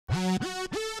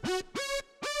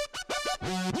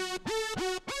In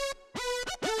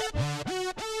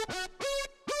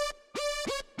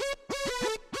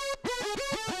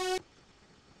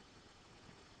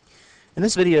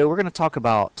this video, we're going to talk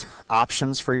about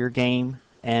options for your game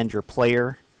and your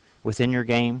player within your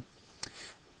game.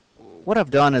 What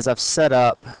I've done is I've set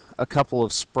up a couple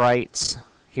of sprites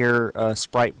here, a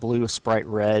sprite blue, a sprite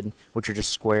red, which are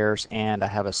just squares, and I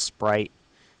have a sprite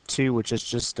 2, which is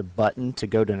just a button to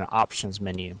go to an options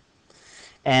menu.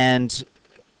 And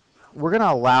we're going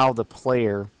to allow the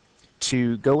player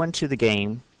to go into the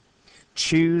game,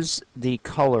 choose the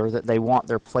color that they want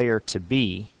their player to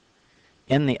be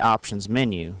in the options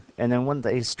menu, and then when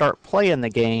they start playing the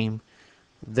game,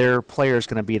 their player is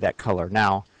going to be that color.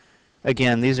 Now,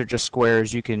 again, these are just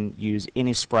squares. You can use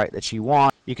any sprite that you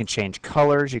want. You can change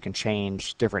colors, you can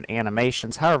change different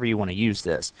animations, however you want to use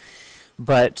this.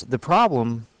 But the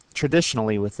problem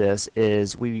traditionally with this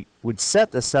is we would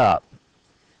set this up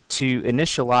to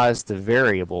initialize the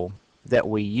variable that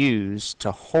we use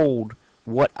to hold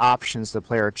what options the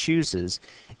player chooses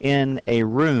in a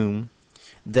room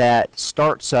that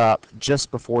starts up just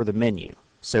before the menu.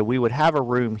 So we would have a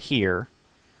room here,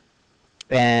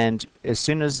 and as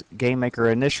soon as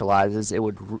GameMaker initializes, it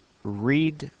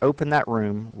would open that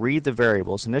room, read the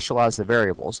variables, initialize the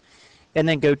variables, and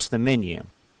then go to the menu.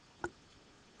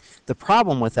 The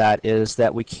problem with that is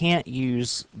that we can't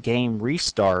use game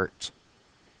restart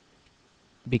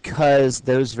because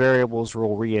those variables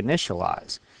will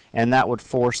reinitialize, and that would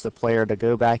force the player to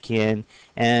go back in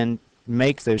and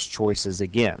make those choices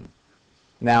again.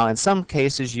 Now, in some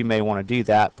cases you may want to do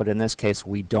that, but in this case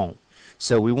we don't.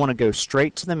 So we want to go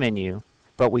straight to the menu,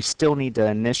 but we still need to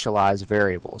initialize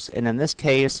variables. And in this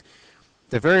case,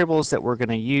 the variables that we're going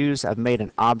to use, I've made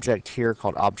an object here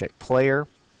called object player,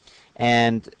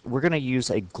 and we're going to use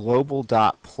a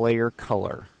global.player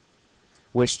color,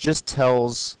 which just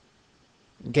tells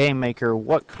GameMaker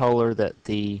what color that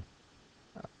the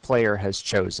player has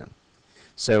chosen.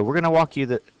 So we're going to walk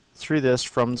you through this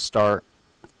from the start.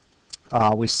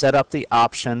 We set up the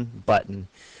option button.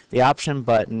 The option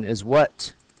button is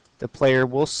what the player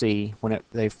will see when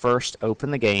they first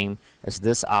open the game, as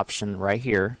this option right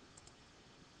here.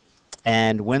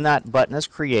 And when that button is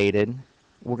created,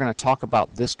 we're going to talk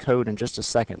about this code in just a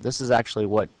second. This is actually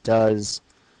what does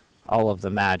all of the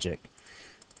magic.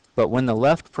 But when the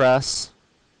left press,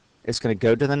 it's going to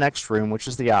go to the next room, which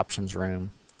is the options room.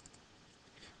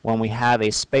 When we have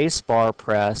a space bar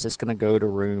press, it's going to go to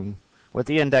room with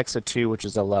the index of 2, which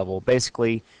is a level.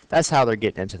 Basically, that's how they're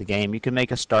getting into the game. You can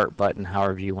make a start button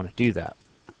however you want to do that.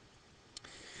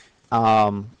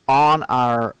 On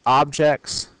our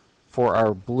objects for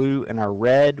our blue and our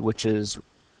red, which is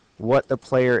what the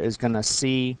player is going to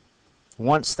see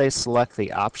once they select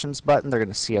the options button, they're going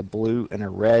to see a blue and a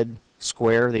red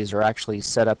square. These are actually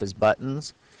set up as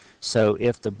buttons. So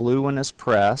if the blue one is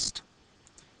pressed,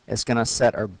 it's going to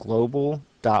set our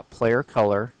global.player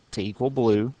color to equal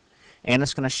blue, and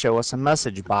it's going to show us a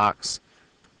message box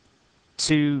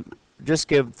to just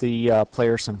give the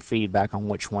player some feedback on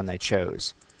which one they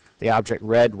chose. The object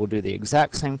red will do the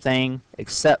exact same thing,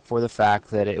 except for the fact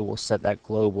that it will set that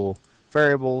global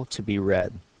variable to be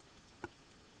red.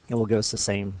 It will give us the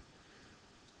same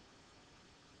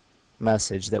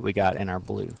message that we got in our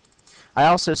blue. I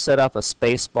also set up a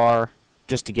space bar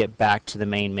just to get back to the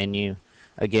main menu.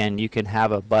 Again, you can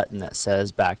have a button that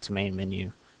says back to main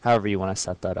menu, however you want to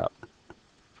set that up.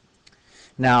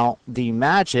 Now, the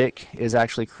magic is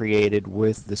actually created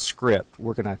with the script.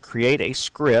 We're going to create a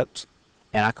script,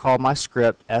 and I call my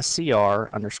script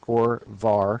scr_var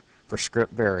for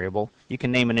script variable. You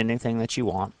can name it anything that you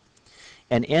want.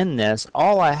 And in this,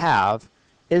 all I have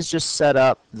is just set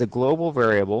up the global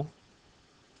variable.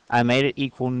 I made it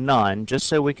equal none just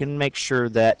so we can make sure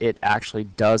that it actually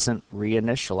doesn't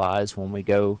reinitialize when we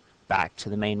go back to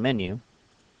the main menu.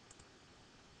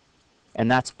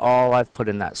 And that's all I've put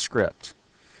in that script.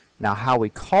 Now, how we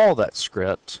call that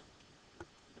script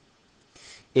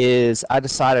is I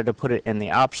decided to put it in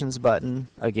the options button.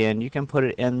 Again, you can put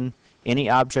it in any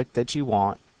object that you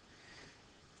want,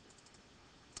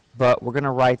 but we're going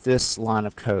to write this line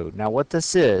of code. Now, what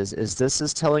this is this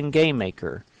is telling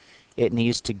GameMaker it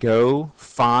needs to go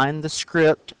find the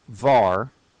script var,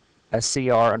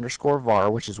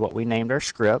 scr_var, which is what we named our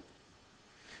script.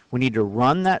 We need to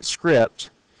run that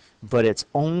script, but it's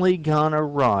only going to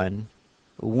run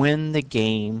when the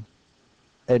game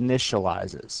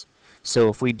initializes. So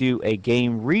if we do a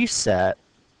game reset,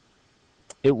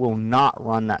 it will not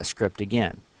run that script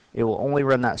again. It will only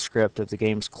run that script if the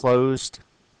game's closed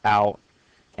out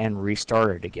and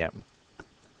restarted again.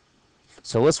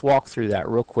 So let's walk through that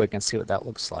real quick and see what that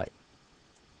looks like.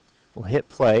 We'll hit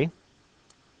play,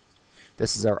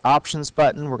 This is our options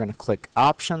button. We're going to click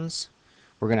options.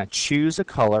 We're going to choose a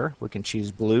color. We can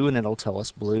choose blue and it'll tell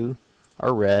us blue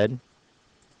or red.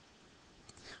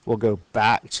 We'll go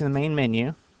back to the main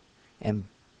menu, and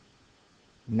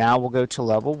now we'll go to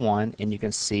level 1, and you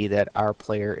can see that our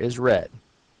player is red.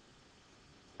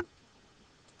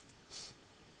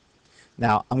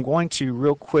 Now I'm going to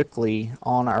real quickly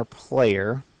on our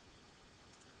player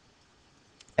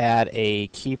add a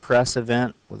key press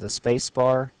event with a space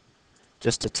bar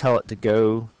just to tell it to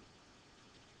go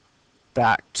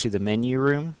back to the menu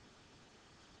room.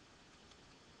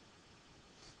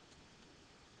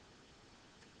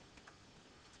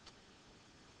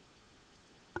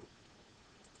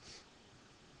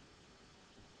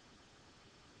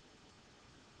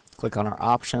 Click on our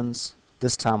options.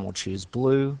 This time we'll choose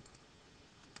blue.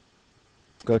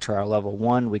 Go to our level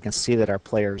 1. We can see that our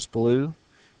player is blue.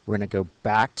 We're going to go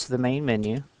back to the main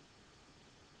menu,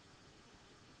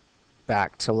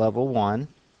 back to level 1,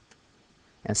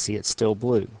 and see it's still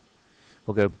blue.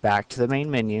 We'll go back to the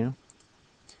main menu.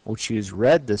 We'll choose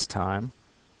red this time,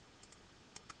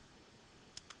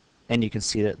 and you can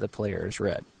see that the player is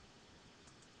red.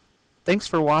 Thanks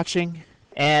for watching,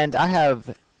 and I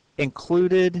have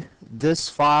included this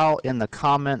file in the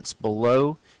comments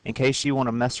below in case you want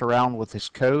to mess around with this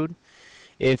code.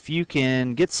 If you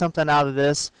can get something out of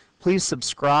this, please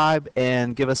subscribe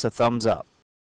and give us a thumbs up.